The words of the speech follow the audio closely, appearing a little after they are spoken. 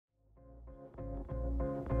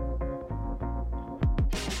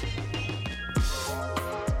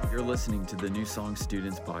You're listening to the New Song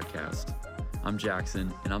Students Podcast. I'm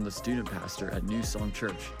Jackson, and I'm the student pastor at New Song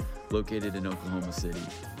Church, located in Oklahoma City.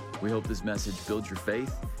 We hope this message builds your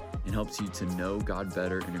faith and helps you to know God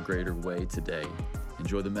better in a greater way today.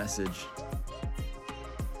 Enjoy the message.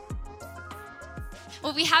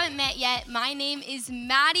 Well, we haven't met yet. My name is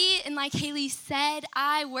Maddie, and like Haley said,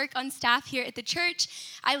 I work on staff here at the church.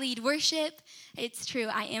 I lead worship. It's true,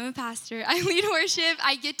 I am a pastor. I lead worship.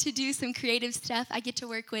 I get to do some creative stuff. I get to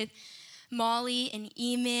work with Molly and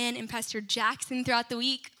Eamon and Pastor Jackson throughout the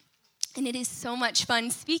week, and it is so much fun.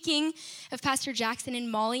 Speaking of Pastor Jackson and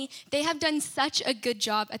Molly, they have done such a good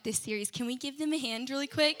job at this series. Can we give them a hand really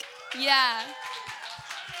quick? Yeah.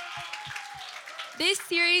 This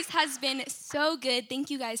series has been so good.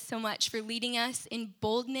 Thank you guys so much for leading us in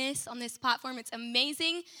boldness on this platform. It's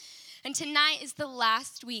amazing. And tonight is the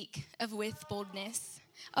last week of With Boldness.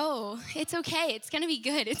 Oh, it's okay. It's going to be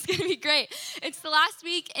good. It's going to be great. It's the last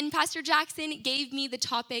week, and Pastor Jackson gave me the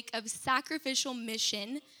topic of sacrificial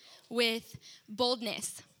mission with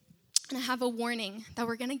boldness. And I have a warning that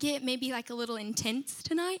we're going to get maybe like a little intense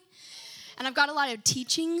tonight. And I've got a lot of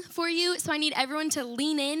teaching for you, so I need everyone to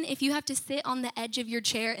lean in. If you have to sit on the edge of your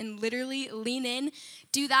chair and literally lean in,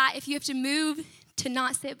 do that. If you have to move to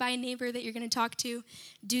not sit by a neighbor that you're going to talk to,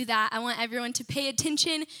 do that. I want everyone to pay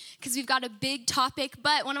attention because we've got a big topic.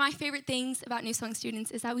 But one of my favorite things about New Song students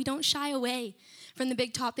is that we don't shy away from the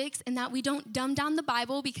big topics and that we don't dumb down the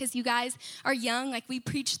Bible because you guys are young. Like, we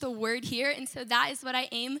preach the word here, and so that is what I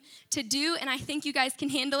aim to do, and I think you guys can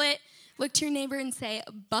handle it. Look to your neighbor and say,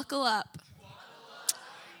 buckle up.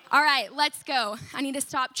 All right, let's go. I need to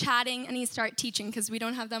stop chatting. I need to start teaching because we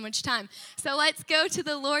don't have that much time. So let's go to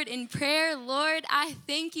the Lord in prayer. Lord, I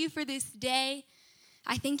thank you for this day.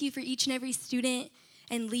 I thank you for each and every student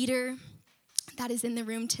and leader that is in the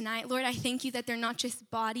room tonight. Lord, I thank you that they're not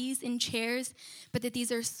just bodies in chairs, but that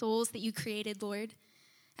these are souls that you created, Lord.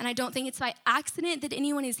 And I don't think it's by accident that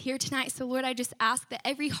anyone is here tonight. So, Lord, I just ask that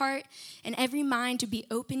every heart and every mind would be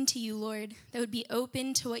open to you, Lord, that would be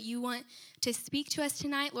open to what you want to speak to us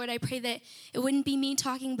tonight. Lord, I pray that it wouldn't be me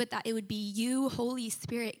talking, but that it would be you, Holy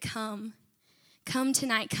Spirit, come. Come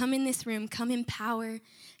tonight. Come in this room. Come in power.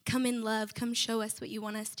 Come in love. Come show us what you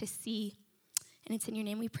want us to see. And it's in your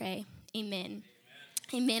name we pray. Amen.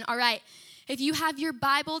 Amen. All right. If you have your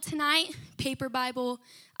Bible tonight, paper Bible,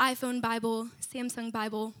 iPhone Bible, Samsung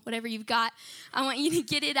Bible, whatever you've got, I want you to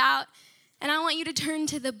get it out, and I want you to turn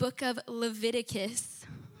to the book of Leviticus.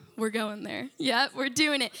 We're going there. Yep, we're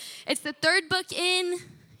doing it. It's the third book in.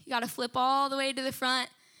 You got to flip all the way to the front.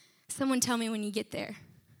 Someone tell me when you get there.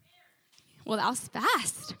 Well, that was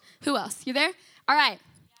fast. Who else? You there? All right.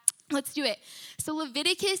 Let's do it. So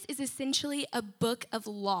Leviticus is essentially a book of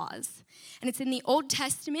laws, and it's in the Old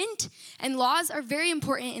Testament, and laws are very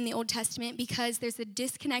important in the Old Testament because there's a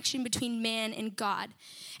disconnection between man and God,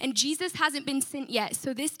 and Jesus hasn't been sent yet,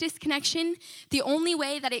 so this disconnection, the only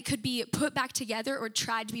way that it could be put back together or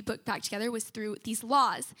tried to be put back together was through these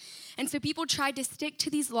laws, and so people tried to stick to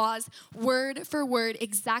these laws word for word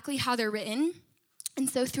exactly how they're written, and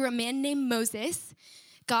so through a man named Moses,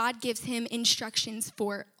 God gives him instructions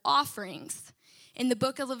for offerings. In the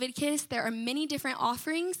book of Leviticus, there are many different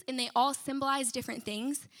offerings, and they all symbolize different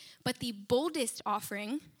things. But the boldest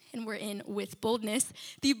offering, and we're in with boldness,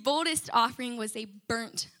 the boldest offering was a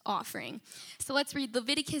burnt offering. So let's read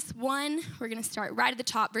Leviticus 1. We're going to start right at the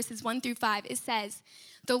top, verses 1 through 5. It says,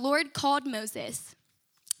 "The Lord called Moses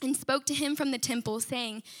and spoke to him from the temple,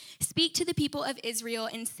 saying, 'Speak to the people of Israel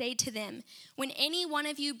and say to them, when any one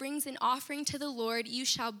of you brings an offering to the Lord, you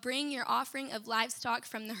shall bring your offering of livestock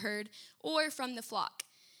from the herd or from the flock.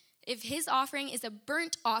 If his offering is a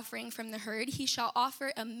burnt offering from the herd, he shall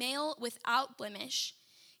offer a male without blemish.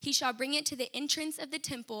 He shall bring it to the entrance of the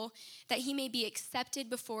temple, that he may be accepted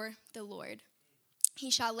before the Lord. He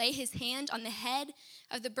shall lay his hand on the head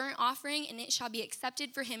of the burnt offering, and it shall be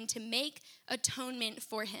accepted for him to make atonement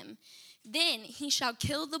for him. Then he shall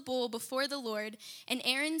kill the bull before the Lord, and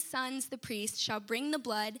Aaron's sons, the priests, shall bring the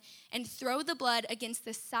blood and throw the blood against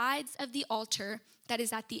the sides of the altar that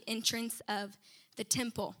is at the entrance of the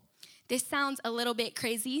temple.'" This sounds a little bit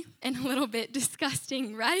crazy and a little bit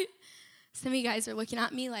disgusting, right? Some of you guys are looking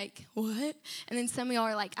at me like, what? And then some of y'all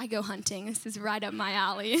are like, I go hunting. This is right up my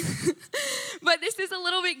alley. But this is a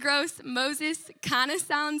little bit gross. Moses kind of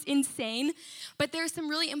sounds insane. But there are some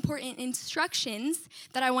really important instructions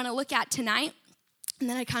that I want to look at tonight, and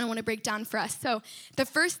that I kind of want to break down for us. So the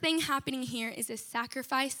first thing happening here is a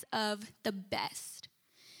sacrifice of the best.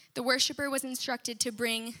 The worshiper was instructed to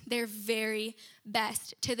bring their very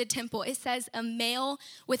best to the temple. It says a male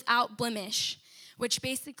without blemish, which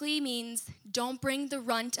basically means don't bring the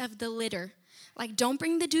runt of the litter. Like, don't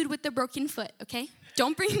bring the dude with the broken foot, okay?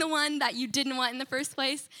 Don't bring the one that you didn't want in the first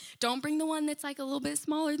place. Don't bring the one that's like a little bit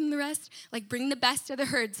smaller than the rest. Like, bring the best of the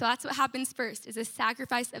herd. So that's what happens first, is a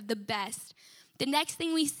sacrifice of the best. The next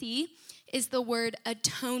thing we see is the word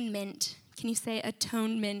atonement. Can you say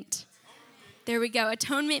atonement? There we go.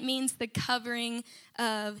 Atonement means the covering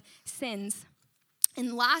of sins.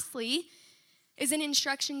 And lastly is an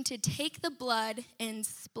instruction to take the blood and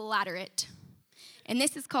splatter it. And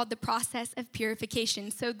this is called the process of purification.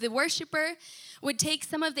 So the worshiper would take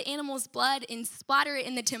some of the animal's blood and splatter it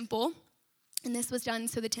in the temple. And this was done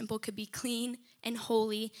so the temple could be clean and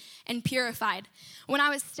holy and purified. When I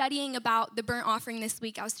was studying about the burnt offering this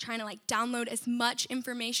week, I was trying to download as much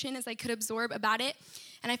information as I could absorb about it.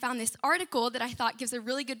 And I found this article that I thought gives a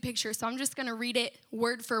really good picture. So I'm just going to read it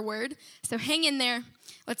word for word. So hang in there.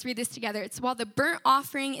 Let's read this together. It's while the burnt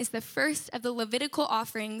offering is the first of the Levitical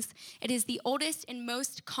offerings, it is the oldest and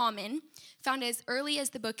most common, found as early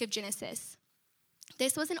as the book of Genesis.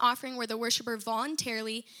 This was an offering where the worshiper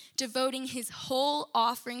voluntarily devoting his whole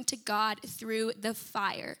offering to God through the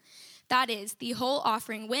fire. That is, the whole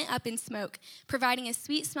offering went up in smoke, providing a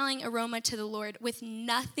sweet-smelling aroma to the Lord with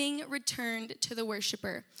nothing returned to the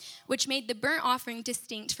worshiper, which made the burnt offering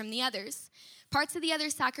distinct from the others. Parts of the other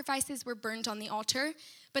sacrifices were burned on the altar,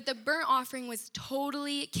 but the burnt offering was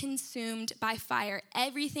totally consumed by fire.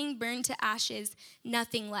 Everything burned to ashes,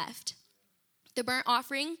 nothing left. The burnt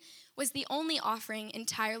offering was the only offering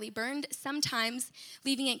entirely burned, sometimes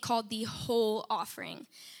leaving it called the whole offering.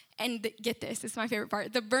 And get this is my favorite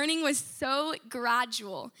part. The burning was so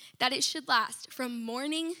gradual that it should last from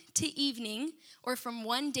morning to evening or from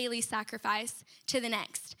one daily sacrifice to the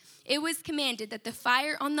next. It was commanded that the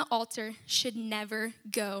fire on the altar should never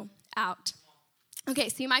go out. Okay,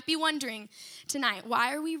 so you might be wondering tonight,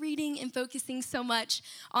 why are we reading and focusing so much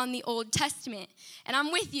on the Old Testament? And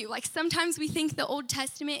I'm with you. Sometimes we think the Old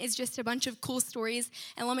Testament is just a bunch of cool stories.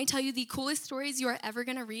 And let me tell you, the coolest stories you are ever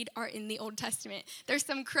going to read are in the Old Testament. There's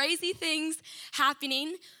some crazy things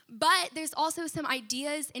happening, but there's also some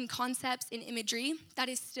ideas and concepts and imagery that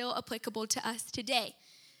is still applicable to us today.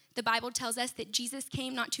 The Bible tells us that Jesus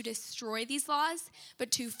came not to destroy these laws,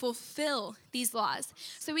 but to fulfill these laws.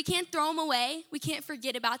 So we can't throw them away. We can't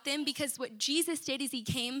forget about them, because what Jesus did is he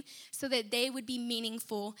came so that they would be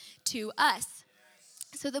meaningful to us.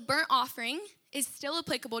 So the burnt offering is still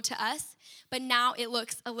applicable to us, but now it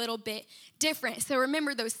looks a little bit different. So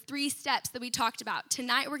remember those 3 steps that we talked about.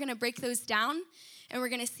 Tonight we're going to break those down, and we're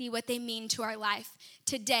going to see what they mean to our life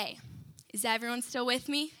today. Is everyone still with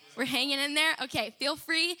me? We're hanging in there? Okay, feel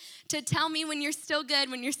free to tell me when you're still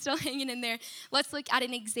good, when you're still hanging in there. Let's look at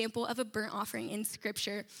an example of a burnt offering in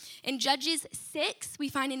Scripture. In Judges 6, we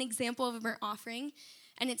find an example of a burnt offering,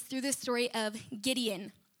 and it's through the story of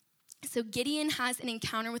Gideon. So Gideon has an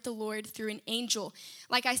encounter with the Lord through an angel.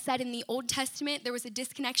 Like I said, in the Old Testament, there was a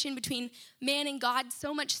disconnection between man and God,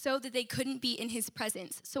 so much so that they couldn't be in his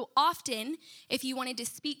presence. So often, if he wanted to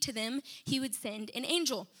speak to them, he would send an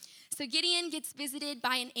angel. So Gideon gets visited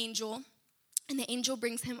by an angel, and the angel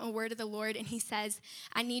brings him a word of the Lord, and he says,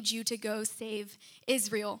 I need you to go save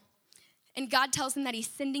Israel. And God tells him that he's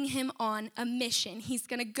sending him on a mission. He's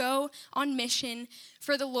going to go on mission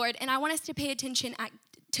for the Lord. And I want us to pay attention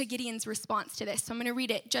to Gideon's response to this. So I'm going to read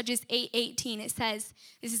it. Judges 8:18, it says,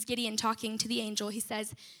 this is Gideon talking to the angel. He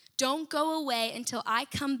says, don't go away until I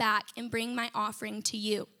come back and bring my offering to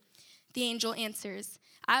you. The angel answers,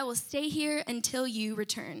 I will stay here until you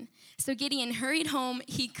return. So Gideon hurried home.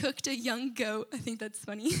 He cooked a young goat. I think that's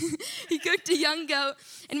funny. He cooked a young goat,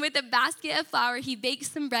 and with a basket of flour, he baked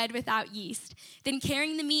some bread without yeast. Then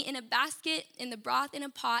carrying the meat in a basket and the broth in a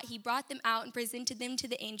pot, he brought them out and presented them to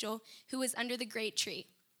the angel who was under the great tree.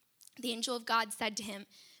 The angel of God said to him,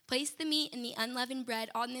 place the meat and the unleavened bread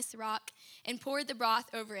on this rock and pour the broth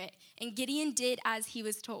over it. And Gideon did as he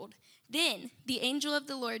was told. Then the angel of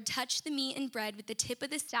the Lord touched the meat and bread with the tip of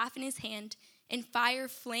the staff in his hand, and fire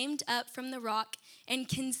flamed up from the rock and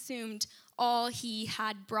consumed all he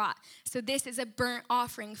had brought. So this is a burnt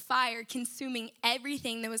offering, fire consuming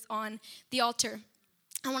everything that was on the altar.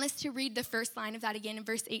 I want us to read the first line of that again in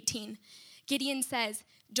verse 18. Gideon says,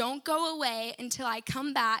 don't go away until I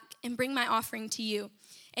come back and bring my offering to you.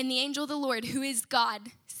 And the angel of the Lord, who is God,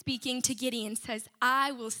 speaking to Gideon, says,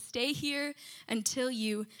 I will stay here until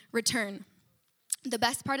you return. The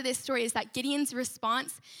best part of this story is that Gideon's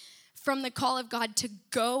response from the call of God to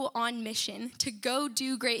go on mission, to go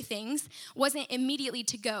do great things, wasn't immediately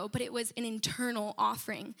to go, but it was an internal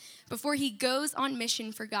offering. Before he goes on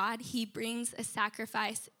mission for God, he brings a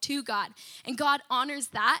sacrifice to God. And God honors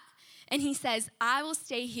that, and he says, I will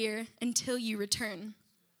stay here until you return.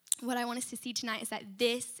 what I want us to see tonight is that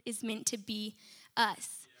this is meant to be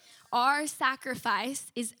us. Our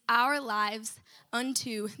sacrifice is our lives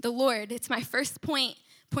unto the Lord. It's my first point.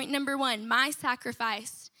 Point number 1, my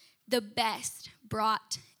sacrifice, the best,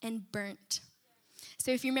 brought and burnt.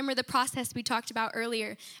 So if you remember the process we talked about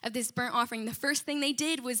earlier of this burnt offering, the first thing they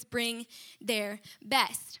did was bring their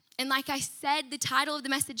best. And like I said, the title of the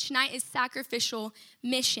message tonight is Sacrificial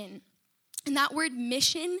Mission. And that word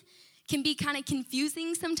mission can be kind of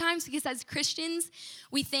confusing sometimes because as Christians,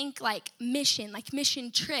 we think like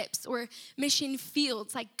mission trips or mission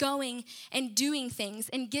fields, like going and doing things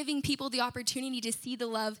and giving people the opportunity to see the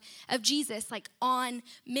love of Jesus, like on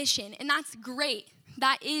mission. And that's great.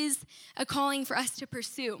 That is a calling for us to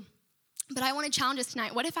pursue. But I want to challenge us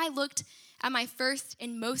tonight. What if I looked at my first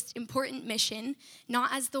and most important mission, not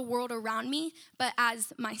as the world around me, but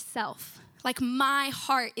as myself? Like my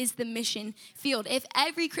heart is the mission field. If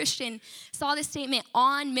every Christian saw this statement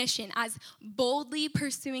on mission as boldly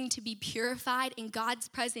pursuing to be purified in God's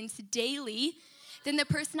presence daily, then the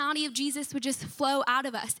personality of Jesus would just flow out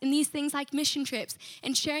of us. And these things like mission trips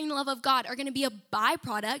and sharing the love of God are going to be a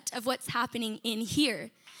byproduct of what's happening in here.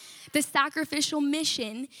 The sacrificial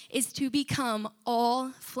mission is to become all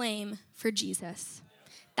flame for Jesus.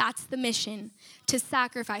 That's the mission, to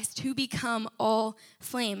sacrifice, to become all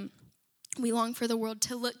flame. We long for the world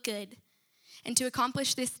to look good. And to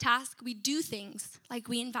accomplish this task, we do things like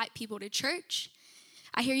we invite people to church.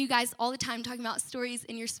 I hear you guys all the time talking about stories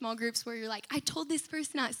in your small groups where you're like, I told this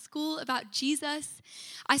person at school about Jesus.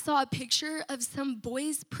 I saw a picture of some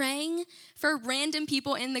boys praying for random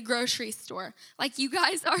people in the grocery store. Like, you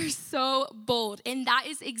guys are so bold. And that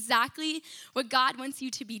is exactly what God wants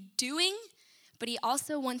you to be doing, but he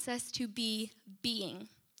also wants us to be being.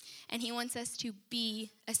 And he wants us to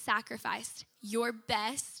be a sacrifice, your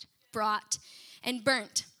best brought and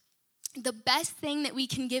burnt. The best thing that we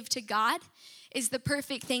can give to God is the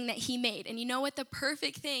perfect thing that he made. And you know what the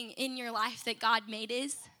perfect thing in your life that God made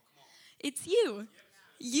is? It's you.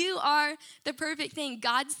 You are the perfect thing.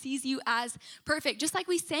 God sees you as perfect. Just like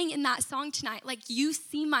we sang in that song tonight, like you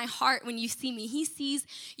see my heart when you see me. He sees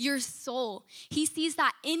your soul. He sees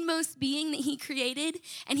that inmost being that he created,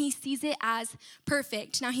 and he sees it as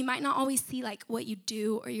perfect. Now, he might not always see like what you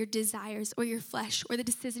do or your desires or your flesh or the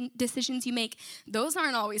decisions you make. Those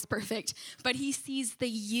aren't always perfect, but he sees the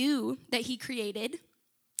you that he created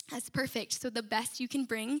as perfect. So the best you can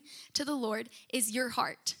bring to the Lord is your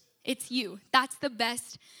heart. It's you. That's the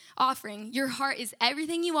best offering. Your heart is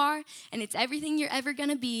everything you are, and it's everything you're ever going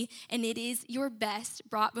to be, and it is your best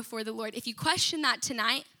brought before the Lord. If you question that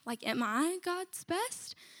tonight, like, am I God's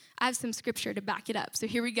best? I have some scripture to back it up. So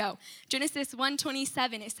here we go. Genesis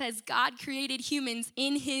 1:27, it says, God created humans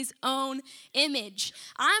in his own image.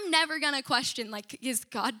 I'm never going to question, like, is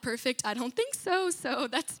God perfect? I don't think so. So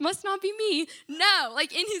that must not be me. No,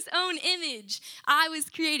 like in his own image, I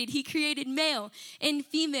was created. He created male and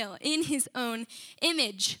female in his own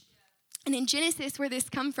image. And in Genesis, where this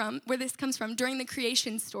comes from, during the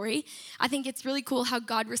creation story, I think it's really cool how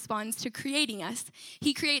God responds to creating us.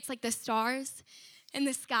 He creates like the stars in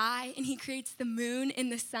the sky, and he creates the moon and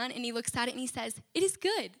the sun, and he looks at it and he says, it is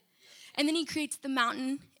good. And then he creates the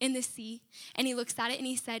mountain and the sea, and he looks at it and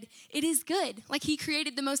he said, it is good. Like he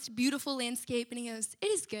created the most beautiful landscape, and he goes, it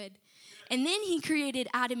is good. And then he created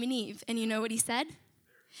Adam and Eve, and you know what he said?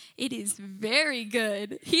 It is very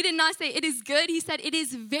good. He did not say it is good. He said it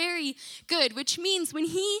is very good, which means when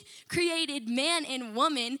he created man and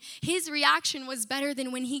woman, his reaction was better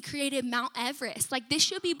than when he created Mount Everest. Like, this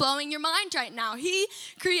should be blowing your mind right now. He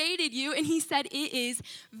created you, and he said it is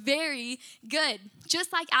very good.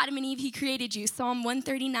 Just like Adam and Eve, he created you. Psalm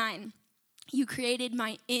 139. You created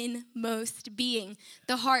my inmost being,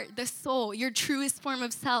 the heart, the soul, your truest form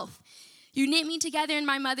of self. You knit me together in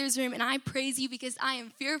my mother's womb, and I praise you because I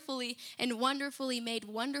am fearfully and wonderfully made.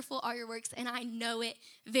 Wonderful are your works, and I know it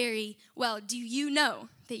very well. Do you know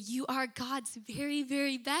that you are God's very,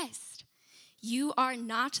 very best? You are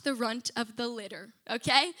not the runt of the litter,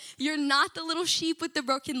 okay? You're not the little sheep with the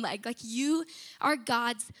broken leg. Like, you are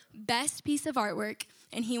God's best piece of artwork,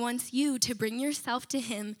 and he wants you to bring yourself to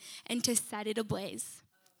him and to set it ablaze.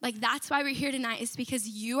 Like, that's why we're here tonight, is because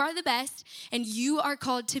you are the best and you are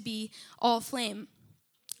called to be all flame.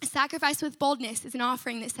 Sacrifice with boldness is an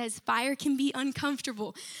offering that says fire can be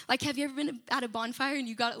uncomfortable. Like, have you ever been at a bonfire and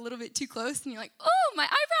you got a little bit too close and you're like, oh, my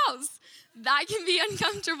eyebrows? That can be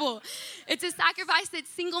uncomfortable. It's a sacrifice that's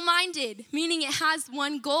single-minded, meaning it has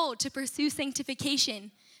one goal: to pursue sanctification,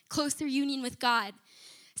 closer union with God.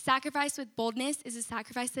 Sacrifice with boldness is a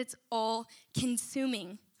sacrifice that's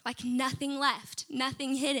all-consuming. Like, nothing left,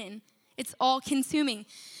 nothing hidden. It's all consuming.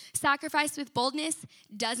 Sacrifice with boldness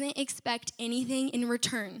doesn't expect anything in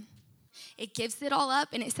return. It gives it all up,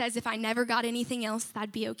 and it says, if I never got anything else,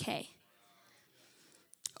 that'd be okay.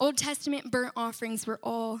 Old Testament burnt offerings were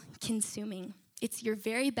all consuming. It's your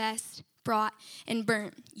very best brought and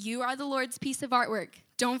burnt. You are the Lord's piece of artwork.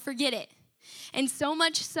 Don't forget it. And so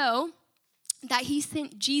much so that he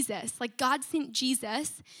sent Jesus, like God sent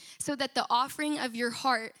Jesus, so that the offering of your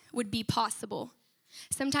heart would be possible.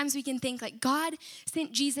 Sometimes we can think like God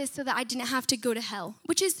sent Jesus so that I didn't have to go to hell,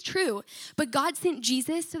 which is true. But God sent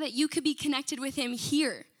Jesus so that you could be connected with him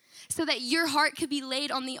here, so that your heart could be laid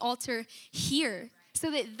on the altar here, so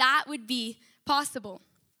that that would be possible.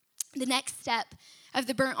 The next step of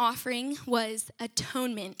the burnt offering was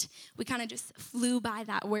atonement. We kind of just flew by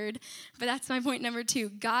that word, but that's my point number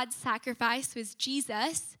 2. God's sacrifice was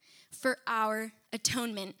Jesus for our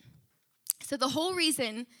atonement. So the whole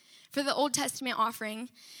reason for the Old Testament offering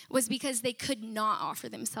was because they could not offer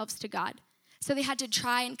themselves to God. So they had to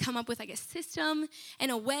try and come up with like a system and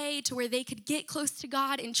a way to where they could get close to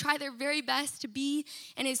God and try their very best to be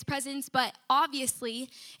in his presence, but obviously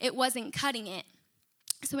it wasn't cutting it.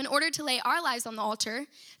 So in order to lay our lives on the altar,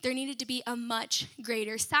 there needed to be a much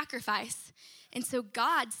greater sacrifice. And so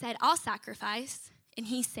God said, I'll sacrifice. And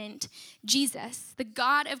he sent Jesus. The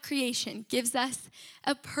God of creation gives us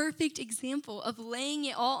a perfect example of laying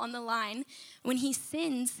it all on the line when he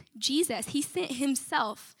sends Jesus. He sent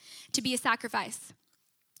himself to be a sacrifice.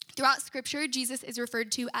 Throughout Scripture, Jesus is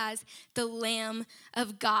referred to as the Lamb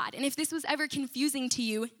of God. And if this was ever confusing to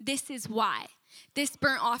you, this is why. This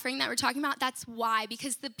burnt offering that we're talking about, that's why.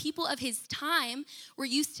 Because the people of his time were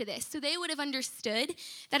used to this. So they would have understood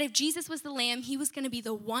that if Jesus was the lamb, he was going to be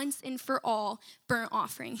the once and for all burnt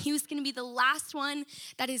offering. He was going to be the last one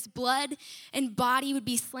that his blood and body would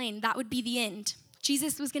be slain. That would be the end.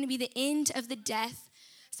 Jesus was going to be the end of the death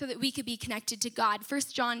so that we could be connected to God. 1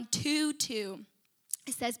 John 2:2,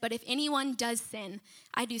 it says, but if anyone does sin,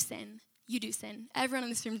 I do sin. You do sin. Everyone in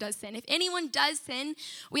this room does sin. If anyone does sin,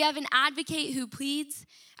 we have an advocate who pleads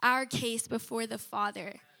our case before the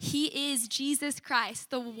Father. He is Jesus Christ,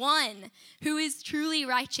 the one who is truly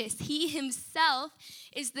righteous. He himself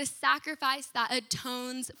is the sacrifice that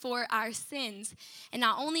atones for our sins. And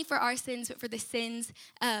not only for our sins, but for the sins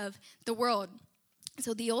of the world.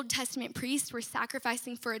 So the Old Testament priests were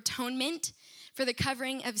sacrificing for atonement, for the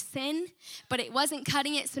covering of sin, but it wasn't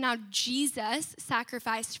cutting it. So now Jesus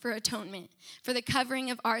sacrificed for atonement, for the covering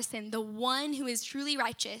of our sin. The one who is truly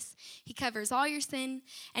righteous, he covers all your sin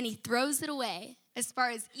and he throws it away. As far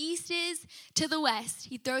as east is to the west,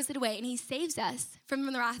 he throws it away and he saves us from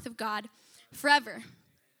the wrath of God forever.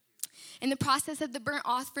 In the process of the burnt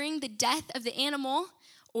offering, the death of the animal,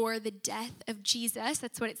 or the death of Jesus,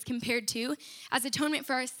 that's what it's compared to, as atonement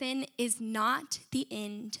for our sin, is not the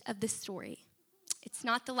end of the story. It's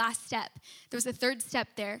not the last step. There's a third step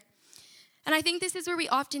there. And I think this is where we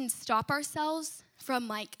often stop ourselves from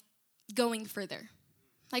going further.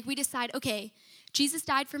 We decide, okay, Jesus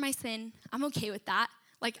died for my sin. I'm okay with that.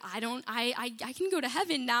 I can go to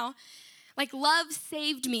heaven now. Love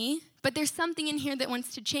saved me, but there's something in here that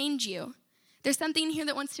wants to change you. There's something in here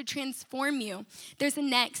that wants to transform you. There's a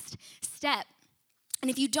next step.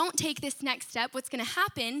 And if you don't take this next step, what's going to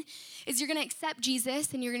happen is you're going to accept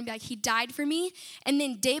Jesus and you're going to be like, he died for me. And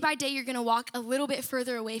then day by day, you're going to walk a little bit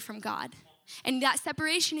further away from God. And that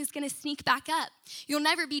separation is going to sneak back up. You'll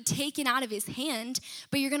never be taken out of his hand,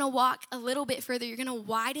 but you're going to walk a little bit further. You're going to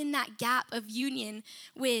widen that gap of union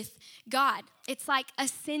with God. It's like a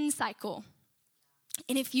sin cycle.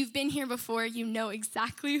 And if you've been here before, you know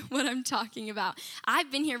exactly what I'm talking about. I've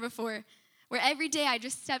been here before, where every day I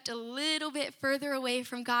just stepped a little bit further away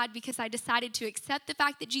from God because I decided to accept the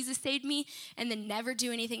fact that Jesus saved me and then never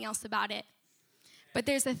do anything else about it. But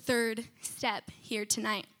there's a third step here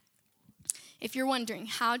tonight. If you're wondering,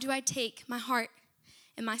 how do I take my heart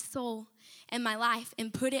and my soul and my life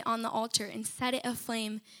and put it on the altar and set it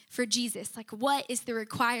aflame for Jesus? What is the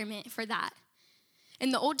requirement for that? In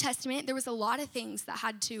the Old Testament, there was a lot of things that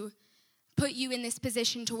had to put you in this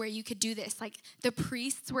position to where you could do this. The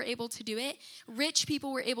priests were able to do it. Rich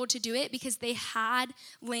people were able to do it because they had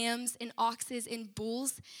lambs and oxes and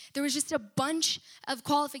bulls. There was just a bunch of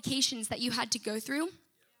qualifications that you had to go through.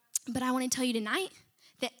 But I want to tell you tonight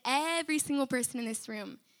that every single person in this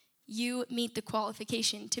room, you meet the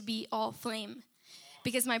qualification to be all flame.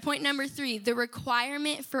 Because my point number 3, the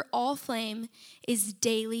requirement for all flame is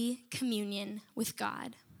daily communion with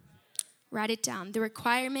God. Write it down. The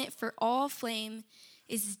requirement for all flame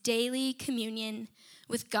is daily communion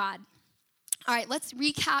with God. All right, let's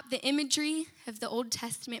recap the imagery of the Old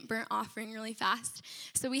Testament burnt offering really fast.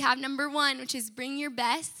 So we have number 1, which is bring your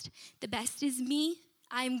best. The best is me.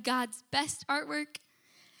 I'm God's best artwork.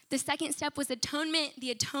 The second step was atonement.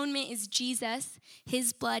 The atonement is Jesus.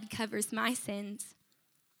 His blood covers my sins.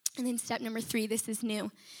 And then step number 3, this is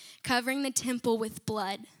new. Covering the temple with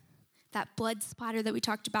blood. That blood splatter that we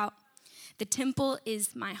talked about. The temple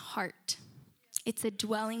is my heart. It's a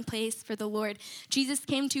dwelling place for the Lord. Jesus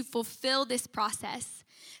came to fulfill this process.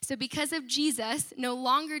 So because of Jesus, no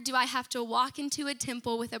longer do I have to walk into a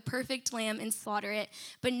temple with a perfect lamb and slaughter it,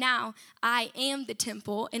 but now I am the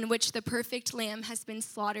temple in which the perfect lamb has been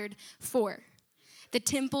slaughtered for. The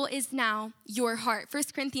temple is now your heart. 1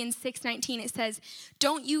 Corinthians 6:19, it says,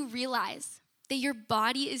 don't you realize that your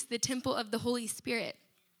body is the temple of the Holy Spirit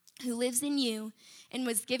who lives in you and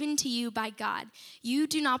was given to you by God? You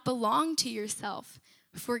do not belong to yourself,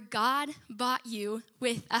 for God bought you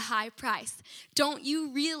with a high price. Don't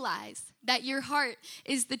you realize that your heart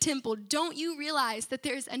is the temple? Don't you realize that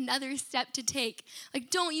there's another step to take?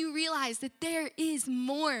 Don't you realize that there is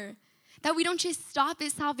more? That we don't just stop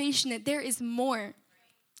at salvation, that there is more.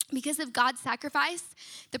 Because of God's sacrifice,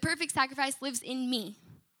 the perfect sacrifice lives in me.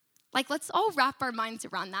 Let's all wrap our minds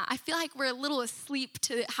around that. I feel like we're a little asleep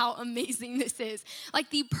to how amazing this is.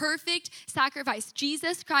 The perfect sacrifice,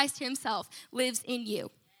 Jesus Christ himself lives in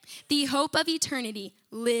you. The hope of eternity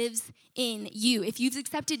lives in you. If you've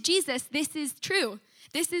accepted Jesus, this is true.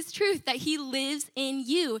 This is truth, that he lives in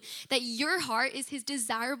you, that your heart is his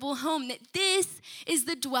desirable home, that this is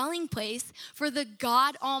the dwelling place for the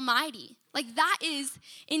God Almighty. That is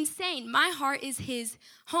insane. My heart is his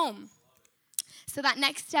home. So that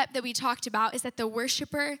next step that we talked about is that the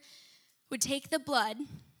worshiper would take the blood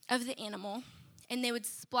of the animal and they would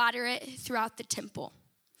splatter it throughout the temple.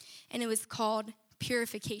 And it was called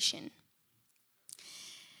purification.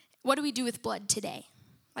 What do we do with blood today?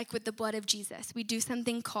 With the blood of Jesus, we do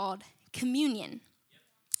something called communion.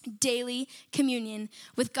 Daily communion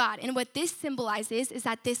with God. And what this symbolizes is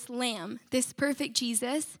that this lamb, this perfect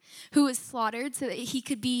Jesus who was slaughtered so that he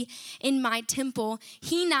could be in my temple,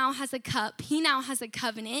 he now has a cup, he now has a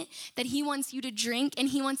covenant that he wants you to drink, and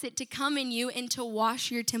he wants it to come in you and to wash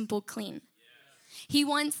your temple clean. He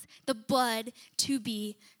wants the blood to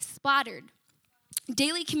be splattered.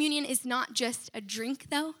 Daily communion is not just a drink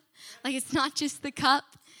though. It's not just the cup.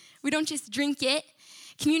 We don't just drink it.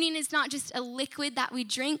 Communion is not just a liquid that we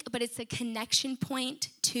drink, but it's a connection point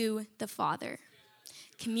to the Father.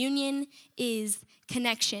 Communion is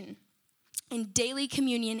connection. And daily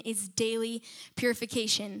communion is daily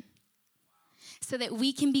purification. So that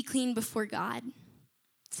we can be clean before God.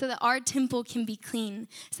 So that our temple can be clean.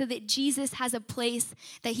 So that Jesus has a place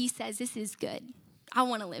that he says, this is good. I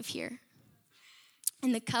want to live here.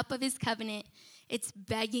 And the cup of his covenant, it's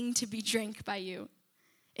begging to be drank by you.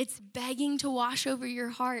 It's begging to wash over your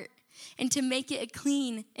heart and to make it a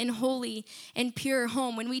clean and holy and pure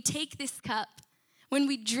home. When we take this cup, when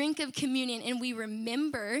we drink of communion and we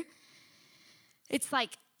remember, it's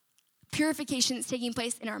like purification that's taking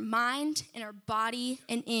place in our mind, in our body,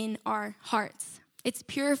 and in our hearts. It's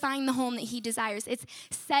purifying the home that he desires. It's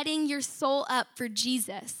setting your soul up for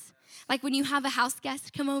Jesus. When you have a house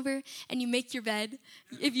guest come over and you make your bed.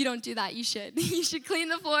 If you don't do that, you should. You should clean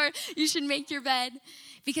the floor. You should make your bed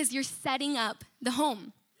because you're setting up the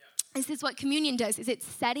home. This is what communion does, is it's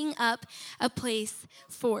setting up a place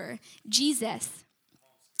for Jesus.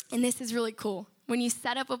 And this is really cool. When you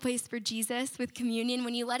set up a place for Jesus with communion,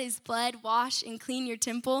 when you let his blood wash and clean your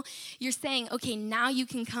temple, you're saying, okay, now you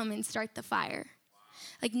can come and start the fire.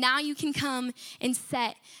 Now you can come and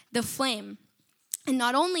set the flame. And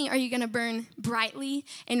not only are you going to burn brightly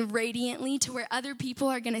and radiantly to where other people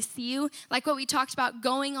are going to see you, like what we talked about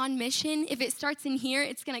going on mission, if it starts in here,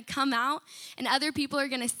 it's going to come out and other people are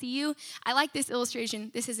going to see you. I like this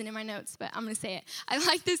illustration. This isn't in my notes, but I'm going to say it. I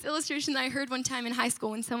like this illustration that I heard one time in high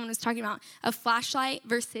school when someone was talking about a flashlight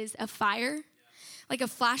versus a fire. A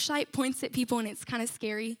flashlight points at people and it's kind of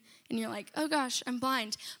scary. And you're like, oh gosh, I'm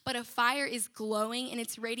blind. But a fire is glowing and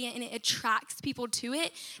it's radiant and it attracts people to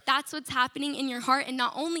it. That's what's happening in your heart. And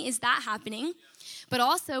not only is that happening, but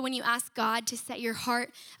also when you ask God to set your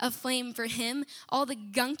heart aflame for him, all the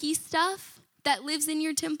gunky stuff that lives in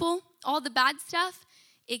your temple, all the bad stuff,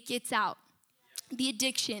 it gets out. The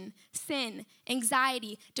addiction, sin,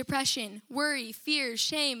 anxiety, depression, worry, fear,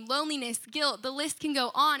 shame, loneliness, guilt. The list can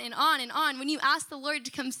go on and on and on. When you ask the Lord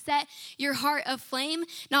to come set your heart aflame,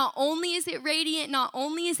 not only is it radiant, not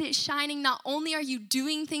only is it shining, not only are you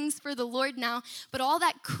doing things for the Lord now, but all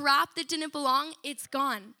that crap that didn't belong, it's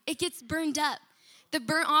gone. It gets burned up. The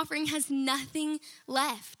burnt offering has nothing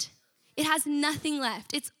left. It has nothing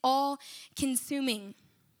left. It's all consuming.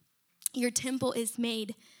 Your temple is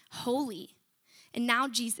made holy. And now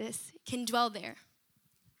Jesus can dwell there.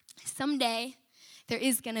 Someday, there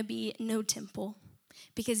is going to be no temple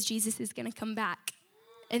because Jesus is going to come back.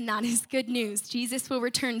 And that is good news. Jesus will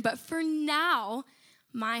return. But for now,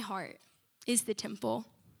 my heart is the temple.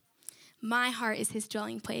 My heart is his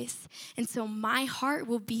dwelling place. And so my heart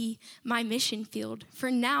will be my mission field. For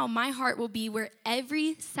now, my heart will be where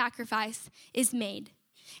every sacrifice is made.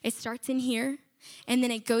 It starts in here, and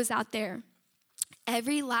then it goes out there.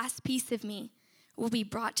 Every last piece of me will be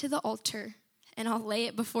brought to the altar, and I'll lay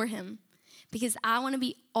it before him because I want to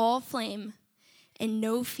be all flame and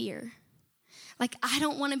no fear. Like, I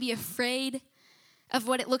don't want to be afraid of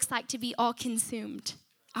what it looks like to be all consumed.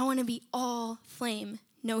 I want to be all flame,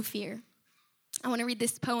 no fear. I want to read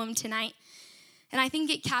this poem tonight, and I think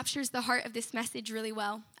it captures the heart of this message really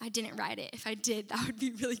well. I didn't write it. If I did, that would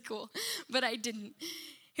be really cool, but I didn't.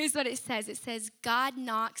 Here's what it says. It says, God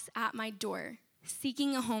knocks at my door,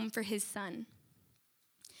 seeking a home for his son.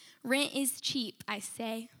 Rent is cheap, I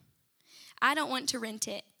say. I don't want to rent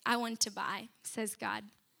it. I want to buy, says God.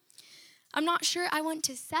 I'm not sure I want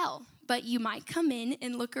to sell, but you might come in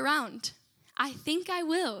and look around. I think I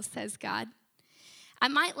will, says God. I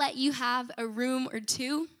might let you have a room or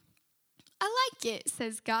two. I like it,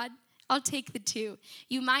 says God. I'll take the 2.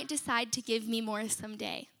 You might decide to give me more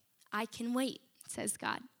someday. I can wait, says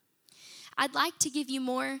God. I'd like to give you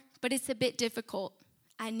more, but it's a bit difficult.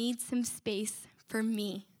 I need some space for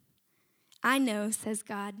me. I know, says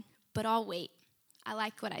God, but I'll wait. I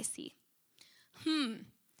like what I see.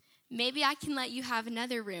 Maybe I can let you have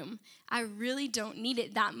another room. I really don't need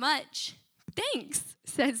it that much. Thanks,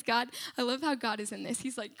 says God. I love how God is in this.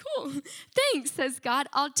 He's like, cool. Thanks, says God.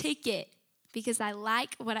 I'll take it because I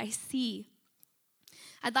like what I see.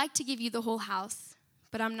 I'd like to give you the whole house,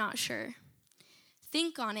 but I'm not sure.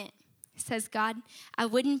 Think on it, says God. I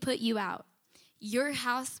wouldn't put you out. Your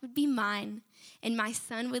house would be mine, and my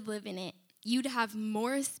son would live in it. You'd have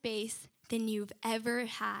more space than you've ever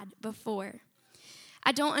had before.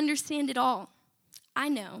 I don't understand it all. I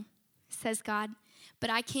know, says God, but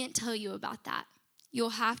I can't tell you about that.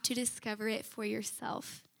 You'll have to discover it for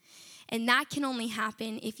yourself. And that can only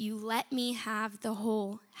happen if you let me have the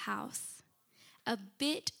whole house. A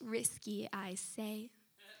bit risky, I say.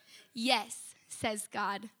 Yes, says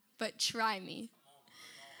God, but try me.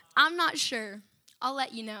 I'm not sure. I'll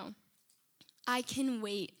let you know. I can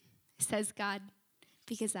wait, says God,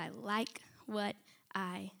 because I like what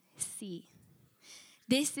I see.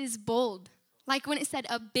 This is bold. Like when it said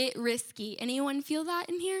a bit risky. Anyone feel that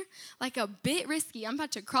in here? Like a bit risky. I'm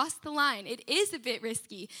about to cross the line. It is a bit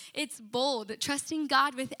risky. It's bold. Trusting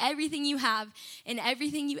God with everything you have and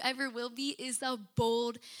everything you ever will be is a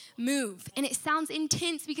bold move. And it sounds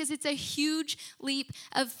intense because it's a huge leap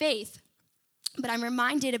of faith. But I'm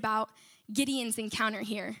reminded about Gideon's encounter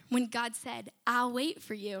here when God said, I'll wait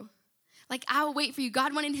for you. Like, I'll wait for you.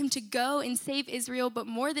 God wanted him to go and save Israel, but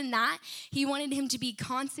more than that, he wanted him to be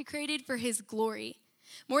consecrated for his glory.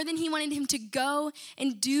 More than he wanted him to go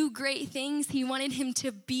and do great things, he wanted him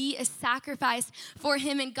to be a sacrifice for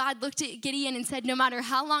him. And God looked at Gideon and said, no matter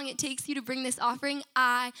how long it takes you to bring this offering,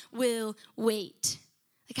 I will wait.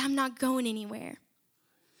 Like, I'm not going anywhere.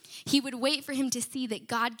 He would wait for him to see that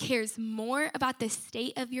God cares more about the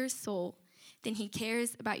state of your soul than he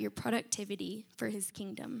cares about your productivity for his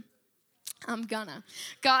kingdom.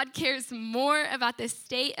 God cares more about the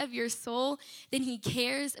state of your soul than he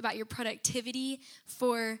cares about your productivity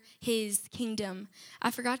for his kingdom. I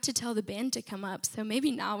forgot to tell the band to come up, so maybe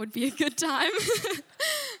now would be a good time.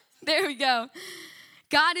 There we go.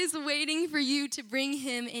 God is waiting for you to bring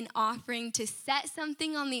him an offering, to set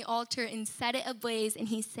something on the altar and set it ablaze, and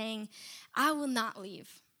he's saying, I will not leave.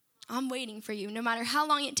 I'm waiting for you. No matter how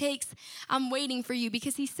long it takes, I'm waiting for you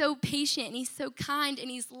because he's so patient and he's so kind and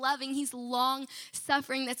he's loving. He's long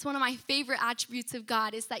suffering. That's one of my favorite attributes of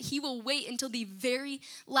God is that he will wait until the very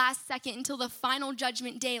last second, until the final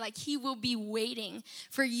judgment day. Like he will be waiting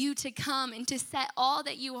for you to come and to set all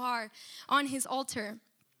that you are on his altar.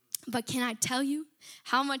 But can I tell you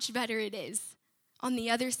how much better it is on the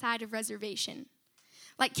other side of reservation?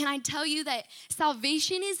 Like, can I tell you that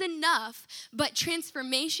salvation is enough, but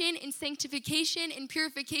transformation and sanctification and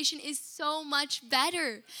purification is so much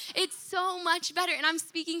better. It's so much better. And I'm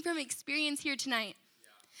speaking from experience here tonight.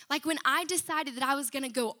 Like when I decided that I was going to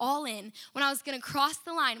go all in, when I was going to cross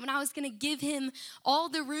the line, when I was going to give him all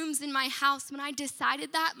the rooms in my house, when I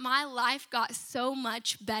decided that, my life got so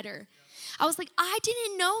much better. I was like, I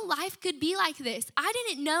didn't know life could be like this. I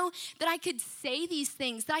didn't know that I could say these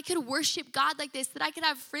things, that I could worship God like this, that I could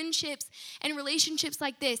have friendships and relationships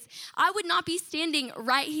like this. I would not be standing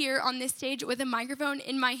right here on this stage with a microphone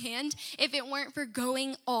in my hand if it weren't for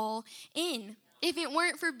going all in, if it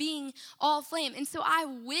weren't for being all flame. And so I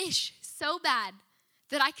wish so bad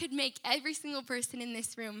that I could make every single person in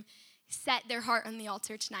this room set their heart on the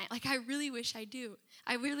altar tonight. Like, I really wish I do.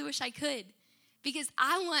 I really wish I could, because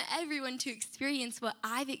I want everyone to experience what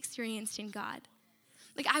I've experienced in God.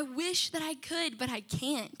 Like, I wish that I could, but I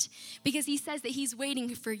can't, because he says that he's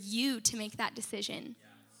waiting for you to make that decision.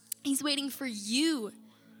 He's waiting for you.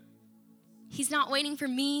 He's not waiting for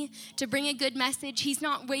me to bring a good message. He's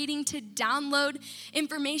not waiting to download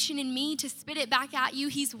information in me to spit it back at you.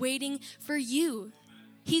 He's waiting for you.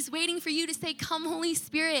 He's waiting for you to say, come, Holy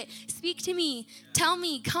Spirit, speak to me. Tell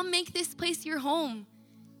me, come make this place your home.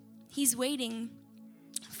 He's waiting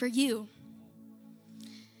for you.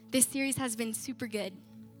 This series has been super good,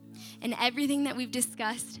 and everything that we've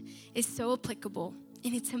discussed is so applicable,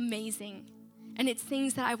 and it's amazing, and it's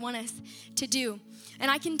things that I want us to do.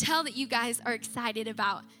 And I can tell that you guys are excited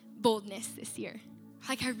about boldness this year.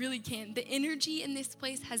 Like, I really can. The energy in this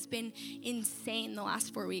place has been insane the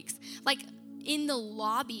last 4 weeks. Like, in the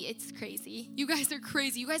lobby, it's crazy. You guys are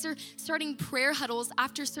crazy. You guys are starting prayer huddles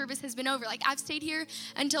after service has been over. Like, I've stayed here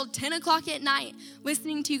until 10 o'clock at night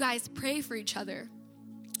listening to you guys pray for each other.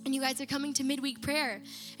 And you guys are coming to midweek prayer.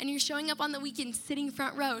 And you're showing up on the weekend sitting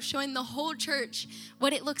front row, showing the whole church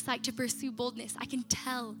what it looks like to pursue boldness. I can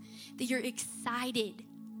tell that you're excited.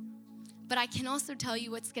 But I can also tell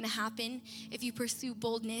you what's going to happen if you pursue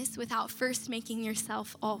boldness without first making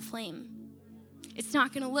yourself all flame. It's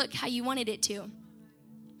not going to look how you wanted it to.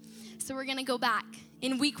 So we're going to go back.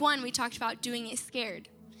 In week 1, we talked about doing it scared.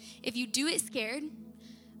 If you do it scared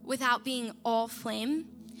without being all flame,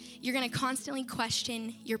 you're going to constantly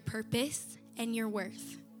question your purpose and your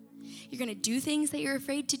worth. You're going to do things that you're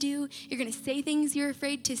afraid to do. You're going to say things you're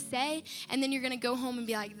afraid to say. And then you're going to go home and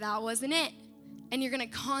be like, that wasn't it. And you're going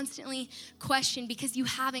to constantly question because you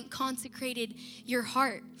haven't consecrated your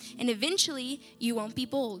heart. And eventually, you won't be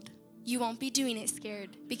bold. You won't be doing it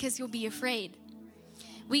scared because you'll be afraid.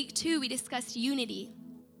 Week 2, we discussed unity.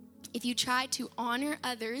 If you try to honor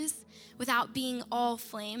others without being all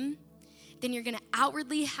flame, then you're going to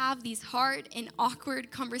outwardly have these hard and awkward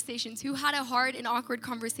conversations. Who had a hard and awkward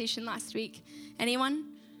conversation last week?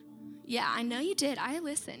 Anyone? Yeah, I know you did. I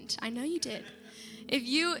listened. I know you did. If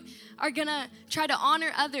you are going to try to honor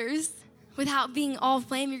others without being all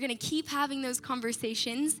flame, you're going to keep having those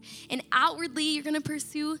conversations. And outwardly, you're going to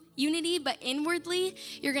pursue unity, but inwardly,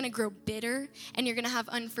 you're going to grow bitter, and you're going to have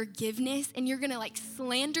unforgiveness, and you're going to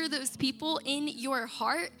slander those people in your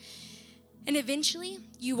heart. And eventually,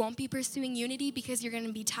 you won't be pursuing unity because you're going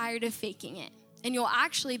to be tired of faking it. And you'll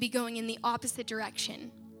actually be going in the opposite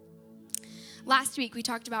direction. Last week, we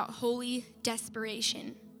talked about holy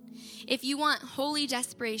desperation. If you want holy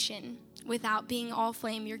desperation without being all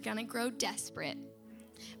flame, you're going to grow desperate.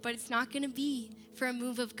 But it's not going to be for a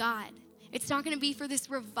move of God. It's not going to be for this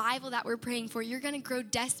revival that we're praying for. You're going to grow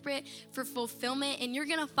desperate for fulfillment, and you're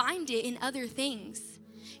going to find it in other things.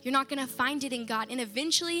 You're not going to find it in God. And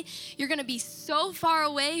eventually, you're going to be so far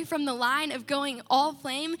away from the line of going all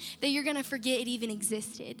flame that you're going to forget it even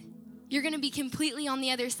existed. You're going to be completely on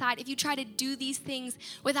the other side if you try to do these things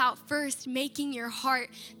without first making your heart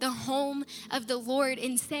the home of the Lord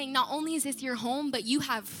and saying, not only is this your home, but you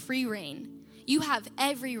have free reign. You have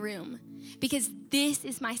every room because this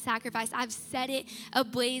is my sacrifice. I've set it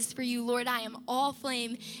ablaze for you, Lord. I am all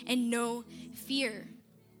flame and no fear.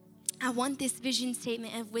 I want this vision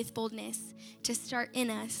statement of with boldness to start in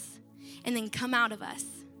us and then come out of us.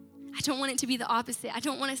 I don't want it to be the opposite. I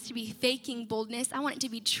don't want us to be faking boldness. I want it to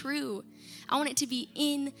be true. I want it to be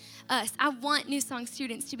in us. I want New Song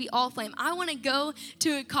students to be all flame. I want to go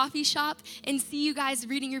to a coffee shop and see you guys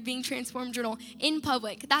reading your Being Transformed journal in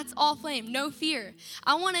public. That's all flame, no fear.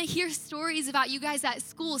 I want to hear stories about you guys at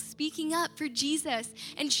school speaking up for Jesus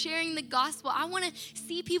and sharing the gospel. I want to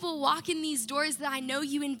see people walk in these doors that I know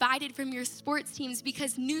you invited from your sports teams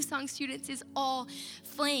because New Song students is all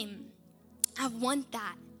flame. I want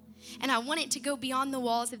that. And I want it to go beyond the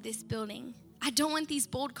walls of this building. I don't want these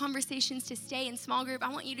bold conversations to stay in small group. I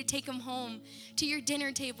want you to take them home to your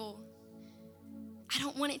dinner table. I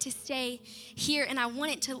don't want it to stay here, and I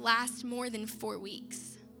want it to last more than 4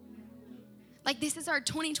 weeks. Like, this is our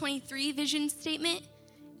 2023 vision statement.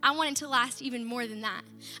 I want it to last even more than that.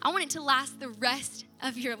 I want it to last the rest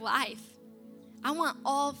of your life. I want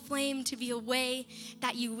all flame to be a way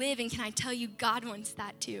that you live, and can I tell you, God wants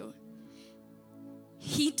that too.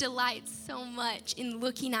 He delights so much in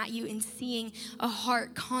looking at you and seeing a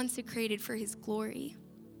heart consecrated for his glory.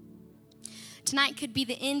 Tonight could be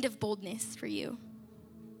the end of boldness for you.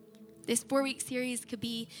 This 4-week series could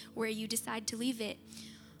be where you decide to leave it,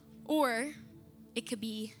 or it could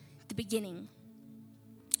be the beginning.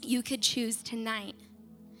 You could choose tonight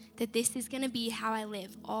that this is going to be how I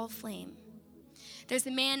live, all flame. There's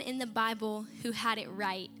a man in the Bible who had it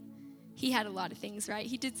right. He had a lot of things right.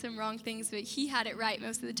 He did some wrong things, but he had it right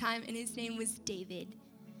most of the time, and his name was David.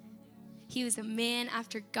 He was a man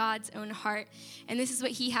after God's own heart, and this is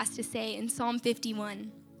what he has to say in Psalm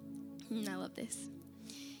 51. I love this.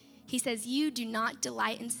 He says, "You do not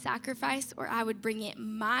delight in sacrifice, or I would bring it.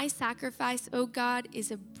 My sacrifice, O God,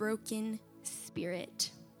 is a broken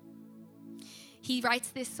spirit." He writes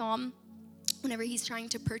this psalm whenever he's trying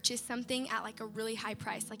to purchase something at like a really high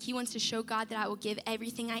price. Like he wants to show God that I will give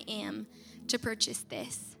everything I am to purchase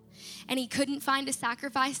this. And he couldn't find a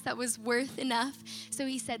sacrifice that was worth enough. So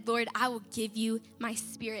he said, "Lord, I will give you my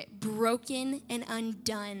spirit broken and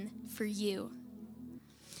undone for you."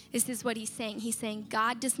 This is what he's saying. He's saying,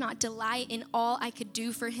 God does not delight in all I could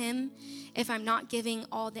do for him if I'm not giving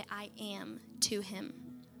all that I am to him.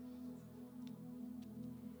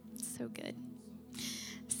 So good.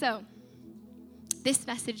 So, this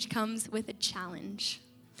message comes with a challenge.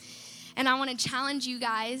 And I want to challenge you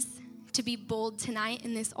guys to be bold tonight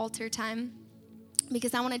in this altar time,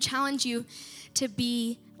 because I want to challenge you to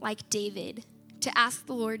be like David, to ask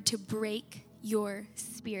the Lord to break your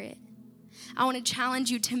spirit. I want to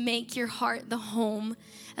challenge you to make your heart the home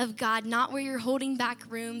of God, not where you're holding back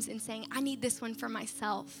rooms and saying, I need this one for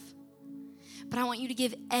myself. But I want you to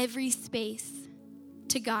give every space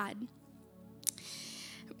to God.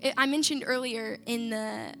 I mentioned earlier in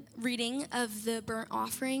the reading of the burnt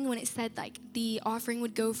offering when it said like the offering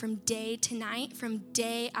would go from day to night, from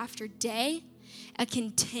day after day, a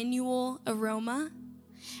continual aroma.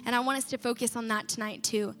 And I want us to focus on that tonight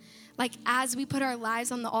too. Like as we put our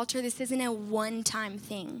lives on the altar, this isn't a one-time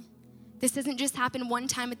thing. This doesn't just happen one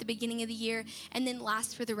time at the beginning of the year and then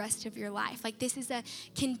last for the rest of your life. Like this is a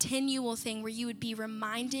continual thing where you would be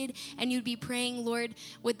reminded and you'd be praying, Lord,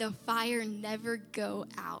 would the fire never go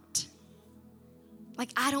out?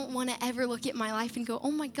 Like I don't want to ever look at my life and go,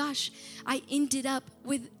 oh my gosh, I ended up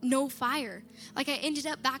with no fire. Like I ended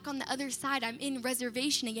up back on the other side. I'm in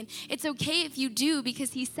reservation again. It's okay if you do,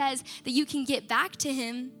 because he says that you can get back to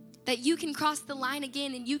him, that you can cross the line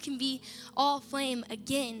again and you can be all flame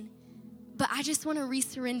again. But I just want to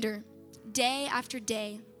resurrender day after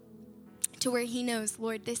day to where he knows,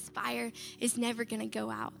 Lord, this fire is never going to go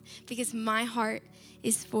out because my heart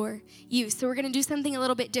is for you. So we're going to do something a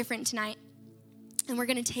little bit different tonight, and we're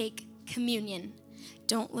going to take communion.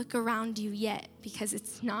 Don't look around you yet because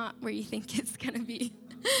it's not where you think it's going to be.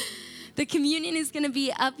 The communion is going to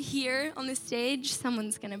be up here on the stage.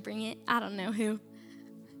 Someone's going to bring it. I don't know who.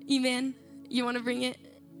 Eman, you want to bring it?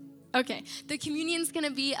 Okay. The communion's going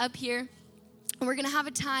to be up here. And we're going to have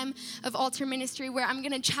a time of altar ministry where I'm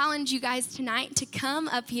going to challenge you guys tonight to come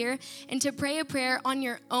up here and to pray a prayer on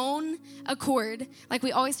your own accord. Like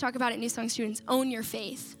we always talk about at New Song Students, own your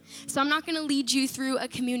faith. So I'm not going to lead you through a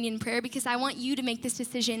communion prayer because I want you to make this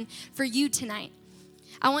decision for you tonight.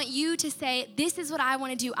 I want you to say, this is what I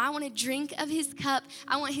want to do. I want to drink of his cup.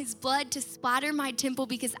 I want his blood to splatter my temple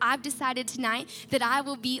because I've decided tonight that I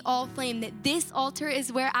will be all flame, that this altar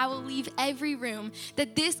is where I will leave every room,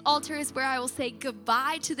 that this altar is where I will say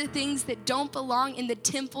goodbye to the things that don't belong in the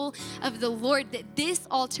temple of the Lord, that this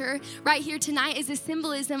altar right here tonight is a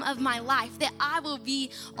symbolism of my life, that I will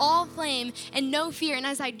be all flame and no fear. And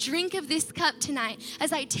as I drink of this cup tonight,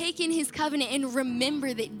 as I take in his covenant and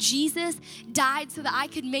remember that Jesus died so that I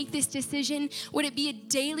could make this decision, would it be a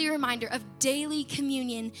daily reminder of daily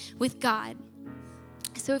communion with God?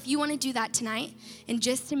 So if you want to do that tonight, in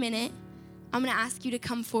just a minute, I'm going to ask you to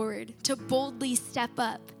come forward, to boldly step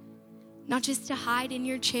up, not just to hide in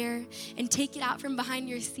your chair and take it out from behind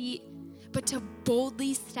your seat, but to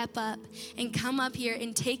boldly step up and come up here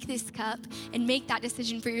and take this cup and make that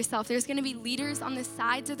decision for yourself. There's going to be leaders on the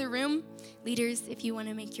sides of the room. Leaders, if you want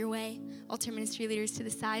to make your way, altar ministry leaders to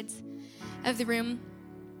the sides of the room.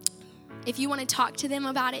 If you want to talk to them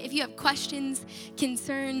about it, if you have questions,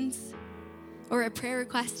 concerns, or a prayer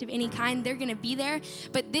request of any kind, they're going to be there.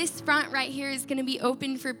 But this front right here is going to be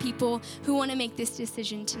open for people who want to make this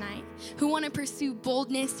decision tonight, who want to pursue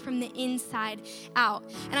boldness from the inside out.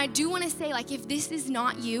 And I do want to say, like, if this is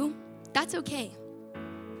not you, that's okay.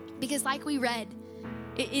 Because like we read,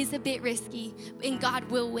 it is a bit risky, and God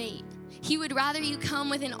will wait. He would rather you come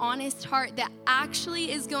with an honest heart that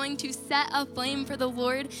actually is going to set a flame for the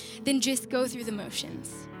Lord than just go through the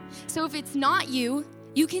motions. So if it's not you,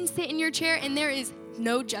 you can sit in your chair and there is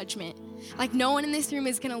no judgment. Like no one in this room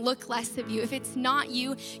is going to look less of you. If it's not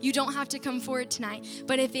you, you don't have to come forward tonight.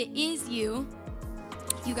 But if it is you,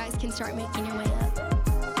 you guys can start making your way up.